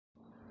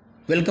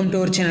Welcome to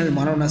our channel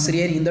மாணவன்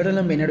ஆசிரியர். இந்த இடம்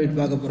நம்ம என்ன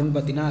பார்க்க போகிறோம்னு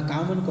பார்த்தீங்கன்னா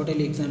common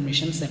quarterly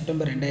examination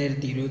September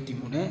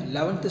 2023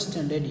 11th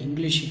standard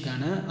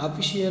இங்கிலீஷுக்கான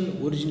official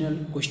original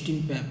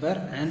question paper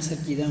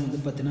answer key தான்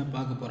பார்த்தீங்கன்னா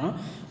பார்க்க போகிறோம்.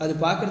 அது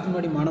பார்க்குறதுக்கு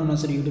முன்னாடி மாணவன்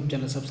ஆசிரியர் யூடியூப்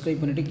சேனல்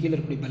சப்ஸ்கிரைப் பண்ணிவிட்டு கீழே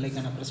இருக்கக்கூடிய பெல்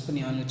ஐக்கானை ப்ரெஸ்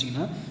பண்ணி ஆன்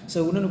வச்சிங்கன்னா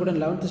இன்னொன்று கூட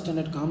 11th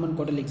standard common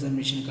quarterly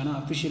எக்ஸாமினேஷனுக்கான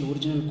official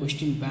original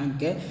question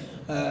பேங்க்கு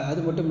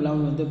அது மட்டும்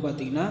இல்லாமல்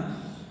பார்த்தீங்கன்னா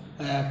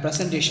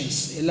ப்ரெசன்டேஷன்ஸ்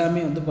எல்லாமே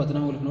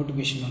பார்த்தீங்கன்னா உங்களுக்கு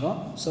நோட்டிஃபிகேஷன் வரும்.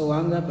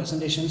 வாங்க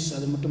ப்ரெசன்டேஷன்ஸ்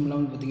அது மட்டும்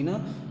இல்லாமல் பார்த்தீங்கன்னா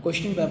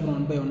கொஸ்டின் பேப்பர்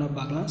 1 by 1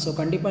 பார்க்கலாம்.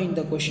 கண்டிப்பாக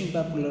இந்த கொஸ்டின்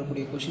பேப்பரில்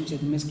இருக்கக்கூடிய கொஸ்டின்ஸ்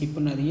எதுவுமே ஸ்கிப்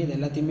பண்ணாதீங்க. இது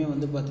எல்லாத்தையுமே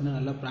பார்த்தீங்கன்னா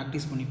நல்லா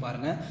ப்ராக்டிஸ் பண்ணி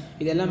பாருங்கள்.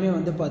 இது எல்லாமே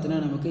பார்த்தீங்கன்னா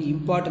நமக்கு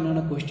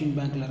இம்பார்ட்டண்டான கொஸ்டின்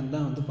பேங்க்லேருந்து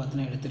தான்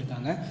பார்த்தீங்கன்னா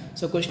எடுத்திருக்காங்க.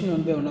 கொஸ்டின்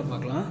 1 by 1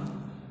 பார்க்கலாம்.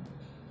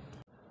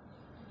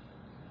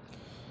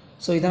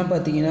 இதான்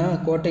பார்த்தீங்கன்னா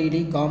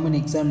quarterly common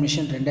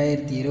examination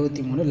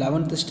 2023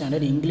 11th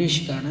standard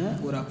இங்கிலீஷ்க்கான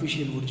ஒரு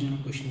அஃபிஷியல்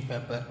ஒரிஜினல் கொஸ்டின்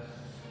பேப்பர்.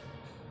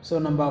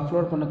 நம்ம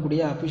அப்லோட்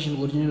பண்ணக்கூடிய அஃபிஷியல்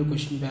ஒரிஜினல்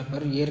கொஸ்டின்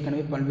பேப்பர்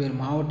ஏற்கனவே பல்வேறு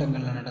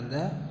மாவட்டங்களில் நடந்த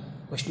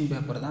கொஸ்டின்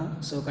பேப்பர் தான்.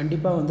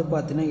 கண்டிப்பாக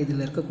பார்த்தீங்கன்னா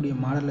இதில் இருக்கக்கூடிய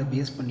மாடலை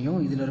பேஸ் பண்ணியும்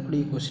இதில்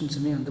இருக்கக்கூடிய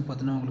கொஸ்டின்ஸுமே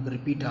பார்த்தீங்கன்னா உங்களுக்கு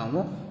ரிப்பீட்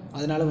ஆகும்.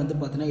 அதனால்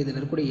பார்த்தீங்கன்னா இதில்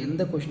இருக்கக்கூடிய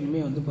எந்த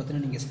கொஸ்டினுமே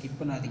பார்த்தீங்கன்னா நீங்கள் ஸ்கிப்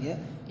பண்ணாதீங்க.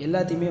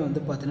 எல்லாத்தையுமே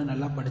பார்த்தீங்கன்னா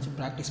நல்லா படித்து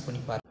ப்ராக்டிஸ்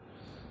பண்ணி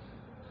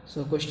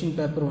பாருங்கள். கொஸ்டின்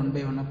பேப்பர் 1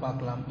 by 1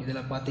 பார்க்கலாம்.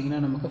 இதில்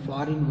பார்த்தீங்கன்னா நமக்கு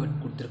ஃபாரின்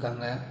வேர்ட்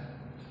கொடுத்துருக்காங்க.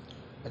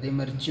 அதே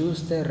மாதிரி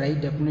choose the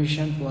right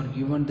definition for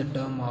given the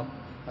term of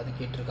அது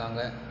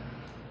கேட்டிருக்காங்க.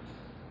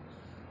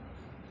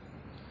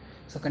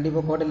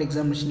 கண்டிப்பாக குவார்டர்லி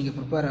எக்ஸாமினேஷன் நீங்கள்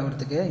ப்ரிப்பேர்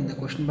ஆகிறதுக்கு இந்த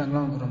கொஸ்டின்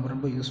பேங்க்லாம் உங்களுக்கு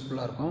ரொம்ப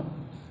யூஸ்ஃபுல்லாக இருக்கும்.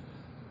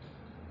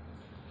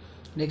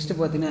 நெக்ஸ்ட்டு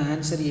பார்த்தீங்கன்னா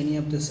answer any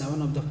of the 7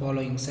 of the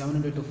following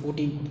 700 to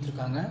 14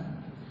 கொடுத்துருக்காங்க.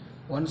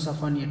 Once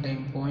upon a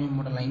time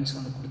போயமோட lines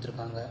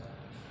கொடுத்துருக்காங்க.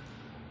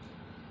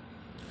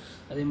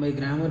 அதே மாதிரி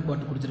கிராமர்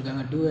பார்ட்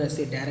கொடுத்துருக்காங்க. Do as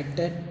a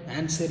directed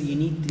answer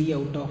any 3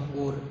 out of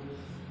 4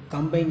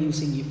 combine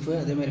using if.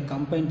 அதே மாதிரி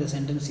combine the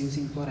sentence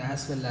using for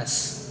as well as.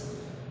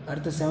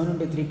 அடுத்து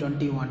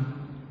 70321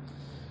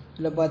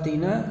 இதில்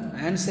பார்த்தீங்கன்னா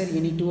answer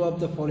any 2 of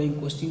the following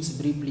questions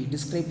briefly.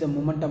 describe the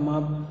momentum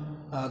of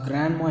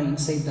grandma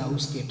inside the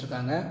house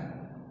கேட்டிருக்காங்க.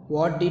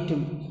 what did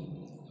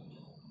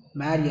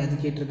marry அது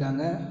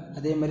கேட்டிருக்காங்க.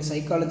 அதே மாதிரி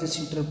சைக்காலஜிஸ்ட்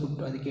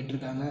இன்டர்பிரட் அது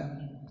கேட்டிருக்காங்க.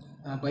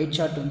 பை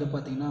சார்ட்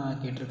பார்த்தீங்கன்னா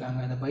கேட்டிருக்காங்க.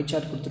 அந்த பை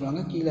சார்ட்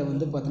கொடுத்துருவாங்க. கீழே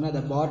பார்த்தீங்கன்னா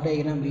the bar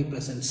diagram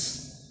represents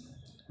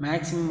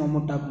maximum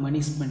amount of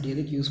money spend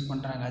எதுக்கு யூஸ்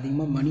பண்ணுறாங்க,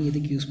 அதிகமாக மணி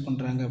எதுக்கு யூஸ்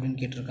பண்ணுறாங்க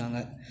அப்படின்னு கேட்டிருக்காங்க.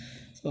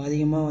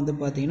 அதிகமாக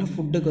பார்த்தீங்கன்னா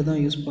ஃபுட்டுக்கு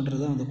தான் யூஸ்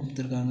பண்ணுறது தான்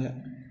கொடுத்துருக்காங்க.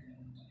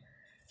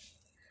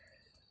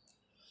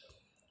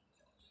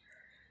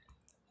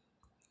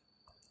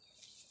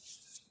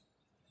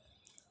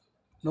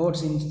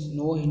 நோட்ஸ்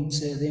நோ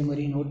ஹிண்ட்ஸு அதே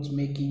மாதிரி நோட்ஸ்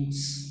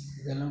மேக்கிங்ஸ்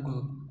இதெல்லாம்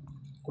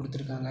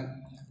கொடுத்துருக்காங்க.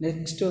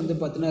 நெக்ஸ்ட்டு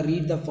பார்த்தீங்கன்னா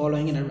read the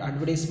following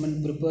advertisement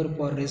prepare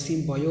for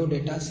resume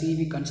biodata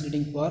CV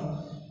considering for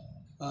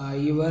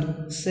your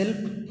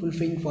self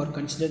fulfilling for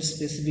considered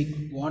specific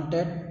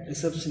wanted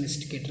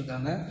receptionist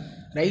கேட்டிருக்காங்க.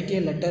 Right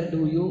A letter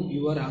to you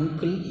your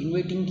uncle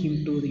inviting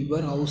him to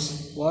your house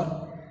for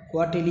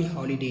quarterly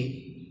holiday.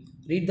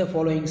 Read the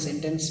following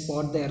sentence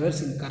spot the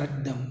errors in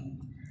correct them.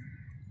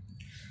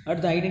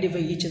 At identify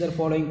each other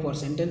following for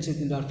sentence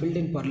within are filled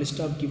in for list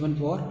of given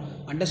for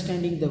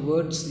understanding the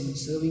words in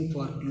serving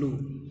for clue.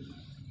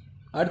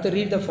 At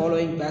read the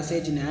following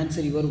passage and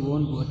answer your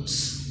own words.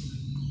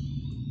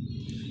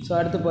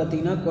 அடுத்து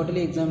பார்த்தீங்கன்னா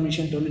quarterly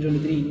examination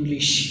 2023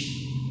 English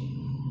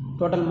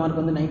total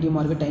mark 90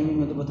 mark. Timing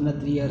பார்த்தீங்கன்னா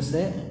 3 hours.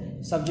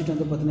 Subject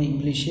பார்த்தீங்கன்னா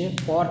English.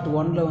 Part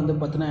 1ல்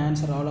பார்த்தீங்கன்னா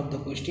answer all of the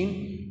question.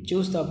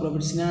 Choose the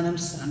appropriate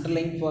synonyms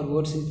underline for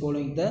words in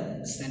following the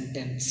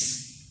sentence.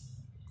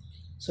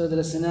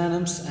 இதில்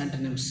synonyms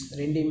antonyms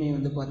ரெண்டையுமே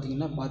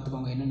பார்த்தீங்கன்னா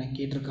பார்த்துக்கோங்க என்னென்ன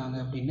கேட்டிருக்காங்க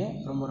அப்படின்னு.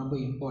 ரொம்ப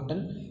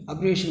இம்பார்ட்டன்ட்.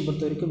 அப்ரிவேஷன்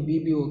பொறுத்த வரைக்கும்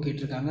பிபிஓ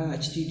கேட்டிருக்காங்க.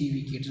 HTDV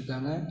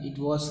கேட்டிருக்காங்க. It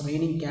was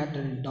raining gate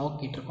and talk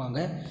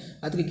கேட்டிருப்பாங்க.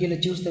 அதுக்கு கீழே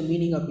choose the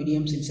meaning of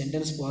idioms in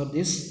sentence for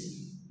this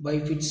by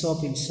fits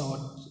of in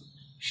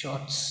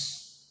shorts.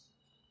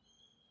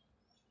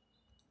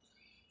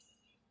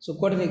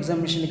 Quarterly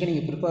எக்ஸாமினேஷனுக்கு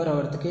நீங்கள் ப்ரிப்பேர்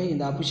ஆகிறதுக்கு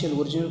இந்த அஃபிஷியல்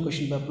ஒரிஜினல்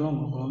கொஸ்டின் பேப்பர்லாம்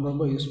உங்களுக்கு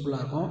ரொம்ப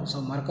யூஸ்ஃபுல்லாக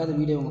இருக்கும். மறக்காத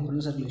வீடியோ உங்கள்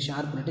ஃப்ரெண்ட்ஸ் சர்க்கிளுக்கு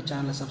ஷேர் பண்ணிவிட்டு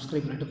சேனலை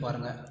சப்ஸ்கிரைப் பண்ணிவிட்டு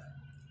பாருங்கள்.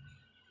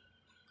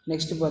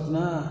 நெக்ஸ்ட்டு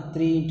பார்த்தீங்கன்னா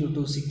 3 into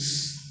 2 6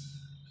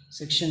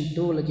 செக்ஷன்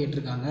 2ல்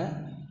கேட்டிருக்காங்க.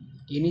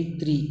 Any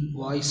 3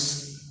 voice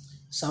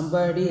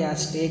somebody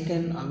has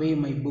taken away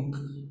my book,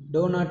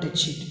 do not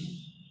touch it,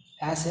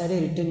 has had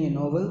written a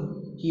novel,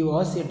 he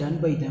was done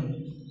by them,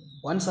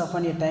 once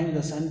upon a time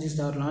the sun is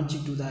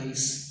launched to the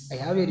ice, I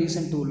have a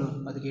reason to learn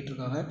அது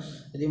கேட்டிருக்காங்க.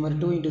 அதே மாதிரி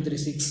 2 into 3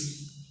 6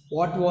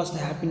 what was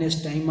the happiness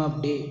time of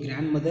day,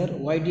 grandmother,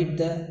 why did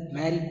the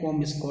Mary comb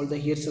is called the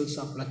hair cells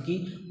of lucky,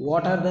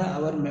 what are the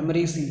our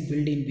memories in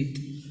filled in with.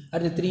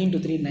 அடுத்து 3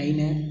 into 3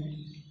 9.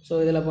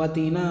 இதில்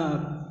பார்த்தீங்கன்னா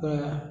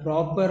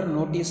proper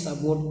notice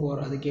about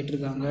போர் அது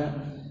கேட்டிருக்காங்க.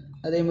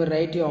 அதே மாதிரி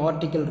right you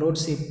article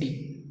road safety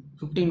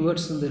 15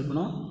 words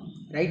இருக்கணும்.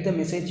 Right the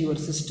message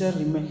your sister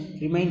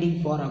reminding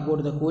for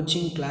about the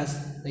coaching class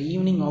the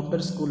evening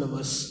after school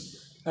hours.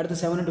 அடுத்து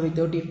 7 into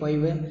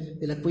 35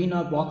 இதில் குயின்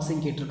ஆஃப்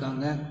பாக்ஸிங்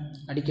கேட்டிருக்காங்க.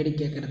 அடிக்கடி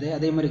கேட்குறது.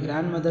 அதே மாதிரி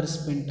கிராண்ட் மதர்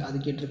ஸ்பெண்ட் அது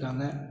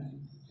கேட்டிருக்காங்க.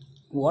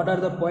 What are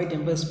the poet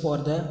emblems for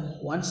the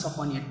once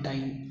upon a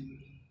time?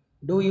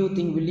 Do you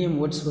think William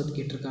Wordsworth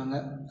கேட்டிருக்காங்க.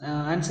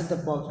 Answer the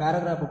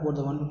paragraph about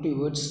the 150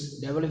 words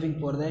developing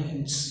for the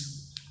hints.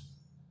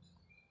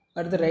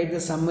 அடுத்து write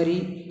the summary,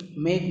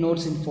 make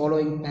notes in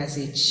following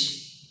passage.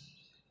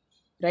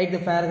 Write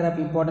the paragraph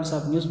importance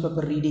of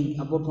newspaper reading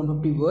about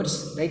 150 words.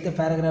 Write the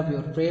paragraph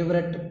your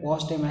favorite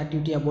pastime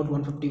activity about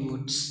 150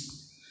 words.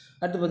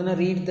 அடுத்து பார்த்தீங்கன்னா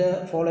read the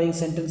following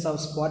sentence of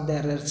spot the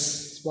errors.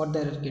 Spot the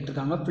error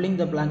கேட்டிருக்காங்க. Filling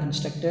the blank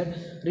instructed.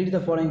 Read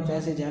the following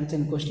passage, answer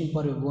in question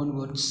for your own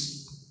words.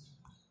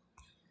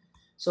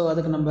 So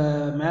அதுக்கு நம்ம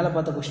மேலே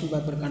பார்த்த question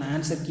பேப்பருக்கான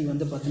answer key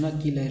வந்து பார்த்தீங்கன்னா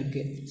கீழே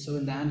இருக்குது. ஸோ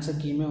இந்த ஆன்சர்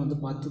கீயுமே வந்து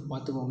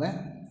பார்த்துக்கோங்க.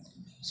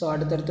 ஸோ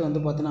அடுத்தடுத்து வந்து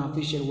பார்த்தீங்கன்னா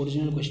அஃபிஷியல்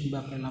ஒரிஜினல் கொஷின்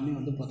பேப்பர் எல்லாமே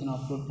வந்து பார்த்தீங்கன்னா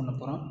அப்லோட் பண்ண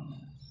போகிறோம்.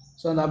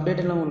 ஸோ அந்த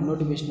அப்டேட் எல்லாம் உங்களுக்கு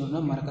நோட்டிஃபிகேஷன்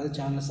வரணும், மறக்காத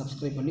சேனலை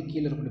சப்ஸ்கிரைப் பண்ணி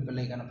கீழே இருக்கிற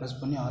பெல் ஐக்கானை ப்ரெஸ்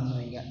பண்ணி ஆன்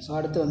வைங்க. ஸோ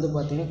அடுத்து வந்து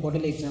பார்த்தீங்கன்னா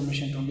குவார்டர்லி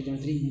எக்ஸாமினேஷன்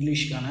 2023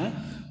 இங்கிலீஷ்க்கான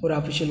ஒரு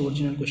official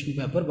original question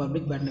paper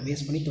public பேட்டனை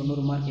base பண்ணி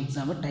 90 மார்க்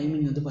எக்ஸாமு.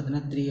 டைமிங் வந்து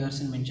பார்த்தீங்கன்னா 3 hours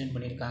மென்ஷன்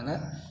பண்ணியிருக்காங்க.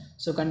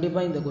 ஸோ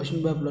கண்டிப்பாக இந்த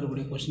கொஷின் பேப்பரில்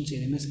இருக்கக்கூடிய கொஷின்ஸ்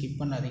எதுவுமே ஸ்கிப்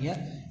பண்ணாதீங்க.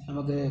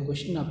 நமக்கு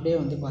கொஷின் அப்படியே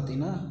வந்து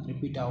பார்த்திங்கன்னா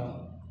ரிப்பீட் ஆகும்.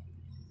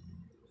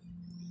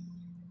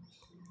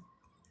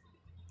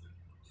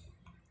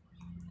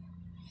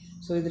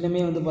 ஸோ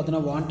இதுலேயுமே வந்து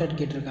பார்த்தீங்கன்னா வாண்டட்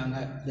கேட்டிருக்காங்க.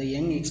 The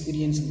young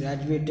experience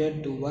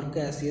graduated to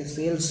work as a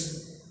sales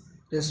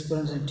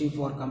representative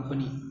for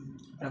company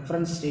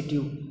reference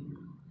ஸ்டேட்டிவ்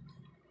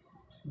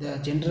the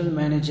general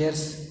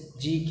managers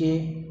GK.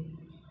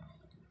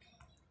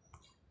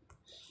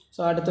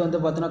 So அடுத்து வந்து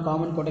பார்த்தீங்கன்னா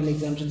common quarterly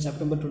examination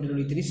September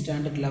 2023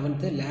 standard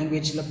 11th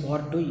லாங்குவேஜில்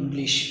part 2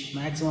 English.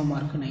 Maximum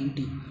mark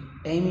 90.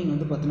 Timing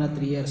வந்து பார்த்தீங்கன்னா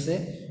 3 hours.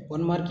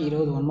 1 மார்க்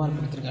 20, 1 மார்க்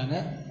கொடுத்துருக்காங்க.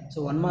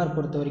 So 1 mark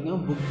பொறுத்த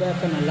வரைக்கும் book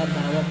பேக்கை நல்லா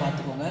தரவாக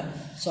பார்த்துக்கோங்க.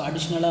 ஸோ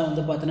அடிஷ்னலாக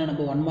வந்து பார்த்தீங்கன்னா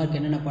நம்ம 1 மார்க்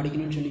என்னென்ன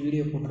படிக்கணும்னு சொல்லி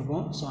வீடியோ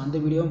போட்டிருக்கோம். ஸோ அந்த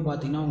வீடியோவும்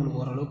பார்த்தீங்கன்னா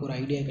உங்களுக்கு ஓரளவுக்கு ஒரு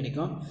ஐடியா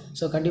கிடைக்கும்.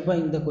 ஸோ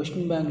கண்டிப்பாக இந்த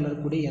கொஸ்டின் பேங்கில்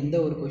இருக்கக்கூடிய எந்த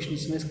ஒரு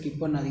கொஷின்ஸுமே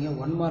ஸ்கிப் பண்ணாதீங்க.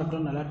 1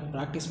 மார்க்கில் நல்லா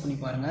ப்ராக்டிஸ் பண்ணி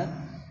பாருங்கள்.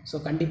 ஸோ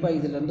கண்டிப்பாக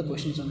இதிலேருந்து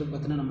கொஷின்ஸ் வந்து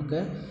பார்த்தீங்கன்னா நமக்கு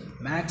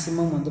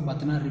மேக்ஸிமம் வந்து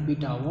பார்த்தீங்கன்னா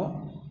ரிப்பீட் ஆகும்.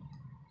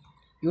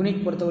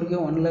 யூனிட் பொறுத்த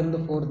வரைக்கும் 1லேருந்து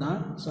 4 தான்.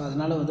 ஸோ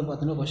அதனால் வந்து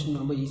பார்த்தீங்கன்னா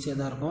கொஷின் ரொம்ப ஈஸியாக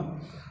தான் இருக்கும்.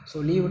 ஸோ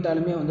லீவ்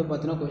விட்டாலுமே வந்து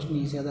பார்த்தீங்கன்னா கொஷின்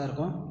ஈஸியாக தான்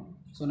இருக்கும்.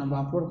 ஸோ நம்ம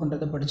அப்லோட்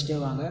பண்ணுறதை படிச்சுட்டே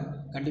வாங்க.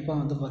 கண்டிப்பாக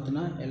வந்து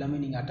பார்த்தீங்கன்னா எல்லாமே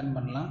நீங்கள் அட்டன்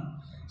பண்ணலாம்.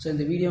 ஸோ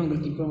இந்த வீடியோ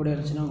உங்களுக்கு இன்ஃபர்மேட்டிவாக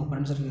இருந்துச்சுன்னா உங்கள்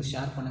ஃப்ரெண்ட்ஸ் சர்க்கிள்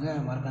ஷேர் பண்ணுங்கள்.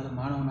 மறக்காத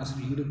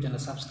மாணவனாசிரியர் யூடியூப்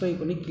சேனல் சப்ஸ்கிரைப்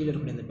பண்ணி கீழே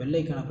இருக்கிற இந்த பெல்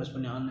ஐக்கானை ப்ரெஸ்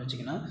பண்ணி ஆன்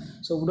வச்சிங்கன்னா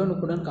ஸோ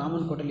உடனுக்குடன்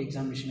common quarterly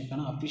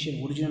எக்ஸாமினேஷனுக்கான official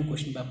original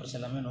question papers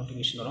எல்லாமே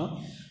நோட்டிஃபிகேஷன் வரும்.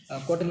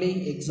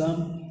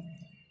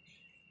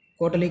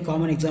 குவார்டர்லி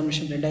காமன்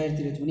எக்ஸாமினேஷன்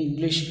 2023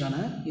 இங்கிலீஷுக்கான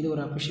இது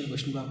ஒரு official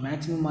question paper.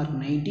 Maximum mark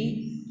 90.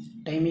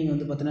 Timing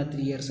வந்து பார்த்தீங்கன்னா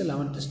 3 years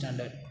 11th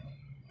standard.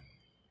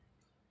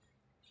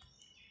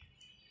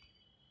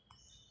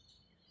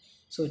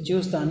 So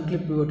choose the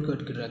அன்கிளிப் word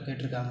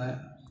கேட்டிருக்காங்க.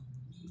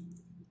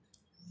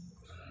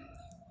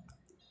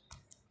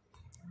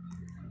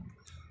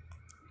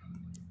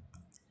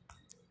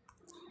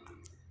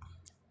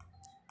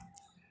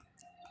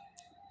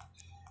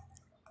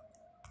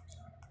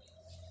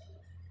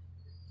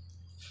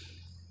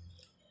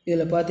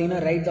 இதில் பார்த்தீங்கன்னா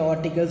right the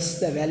articles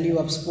the value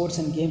of sports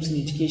and games in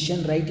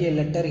education. Right A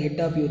letter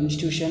head of your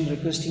institution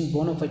requesting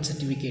bona fide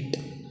certificate.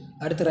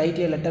 அடுத்து right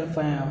A letter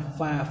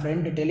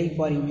friend telling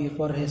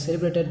for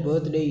celebrated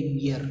birthday in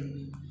year.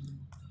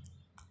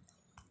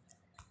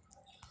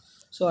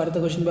 So அடுத்த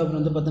question paper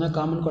வந்து பார்த்தீங்கன்னா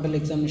common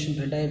quarterly examination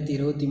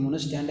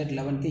 2023 standard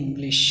 11th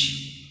English.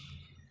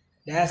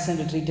 Dash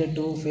and treated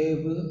to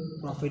ஃபேவபிள்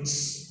profits.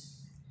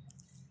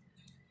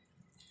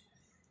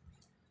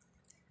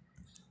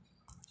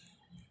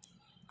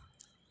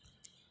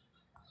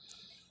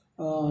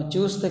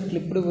 Choose the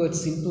clipped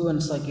words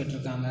இன்ஃப்ளூயன்ஸாக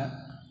கேட்டிருக்காங்க.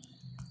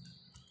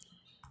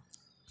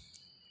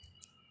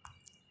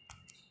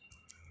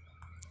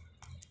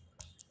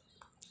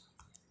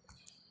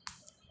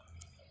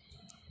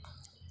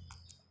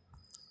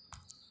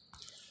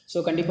 So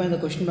கண்டிப்பாக இந்த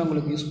question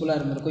உங்களுக்கு யூஸ்ஃபுல்லாக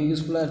இருந்திருக்கும்.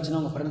 யூஸ்ஃபுல்லாக இருந்துச்சுன்னா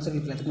உங்கள் ஃப்ரெண்ட்ஸ்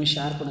சர்க்கிள் எல்லாத்துக்குமே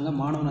ஷேர் பண்ணுங்கள்.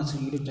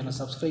 மாணவனாசிரியர் யூடியூப் சேனல்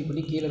சப்ஸ்கிரைப்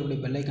பண்ணி கீழே இருக்கிற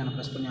பெல் ஐக்கானை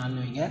ப்ரெஸ் பண்ணி ஆன்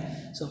வைங்க.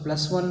 So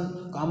 +1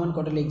 common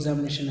quarterly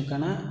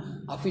எக்ஸாமினேஷனுக்கான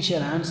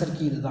official answer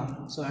key இது தான்.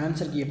 ஸோ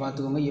ஆன்சர் கீயை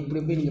பார்த்துக்கோங்க.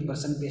 எப்படி நீங்கள்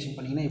ப்ரெசன்டேஷன்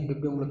பண்ணிங்கன்னா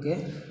எப்படி உங்களுக்கு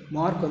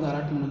மார்க் வந்து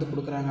அலாட்மெண்ட் வந்து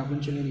கொடுக்குறாங்க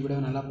அப்படின்னு சொல்லி இந்த வீடியோ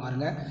நல்லா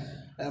பாருங்கள்.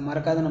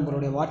 மறக்காத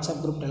நம்மளுடைய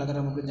WhatsApp group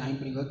Telegram group join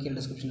பண்ணிக்கோ. கீழே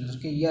டிஸ்கிரிப்ஷனில்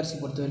இருக்குது. ERC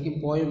பொறுத்த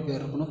வரைக்கும் போயம்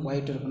பேர் இருக்கணும்,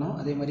 போயிட்டு இருக்கணும்.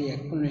 அதே மாதிரி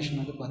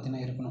எக்ஸ்ப்ளனேஷன் வந்து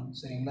பார்த்தீங்கன்னா இருக்கணும்.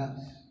 சரிங்களா?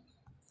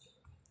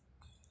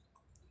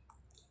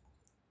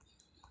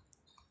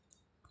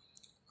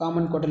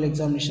 Common quarterly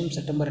examination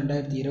September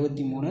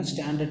 2023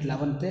 standard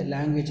 11th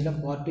லாங்குவேஜில்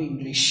பார்ட் 2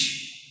 இங்கிலீஷ்.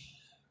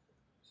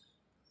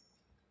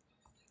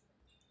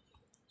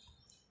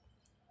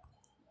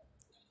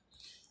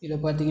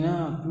 இதில் பார்த்தீங்கன்னா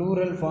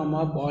ப்ளூரல் ஃபார்ம்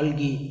ஆஃப்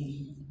ஆல்கி.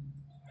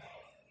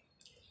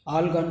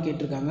 ஆல்கான்னு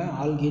கேட்டிருக்காங்க,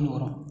 ஆல்கின்னு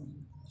வரும்.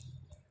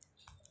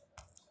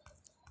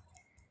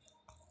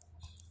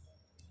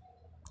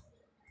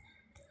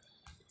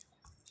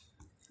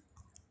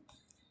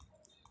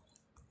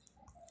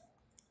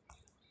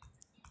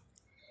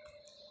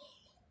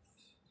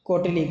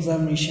 Quarterly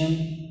examination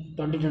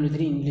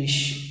 2023 English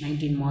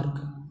 19 mark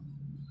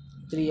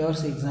 3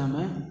 hours exam.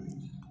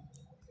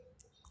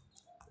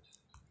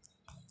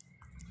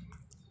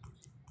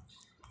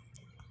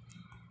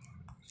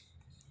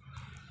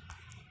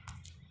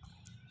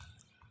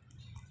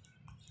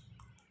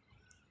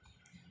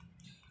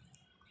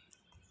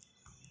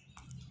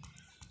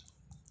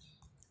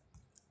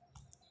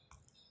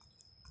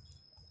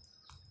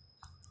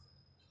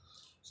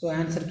 So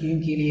answer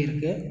கீயும் கீழே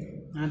இருக்குது,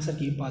 ஆன்சர்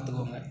கீயும்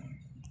பார்த்துக்கோங்க.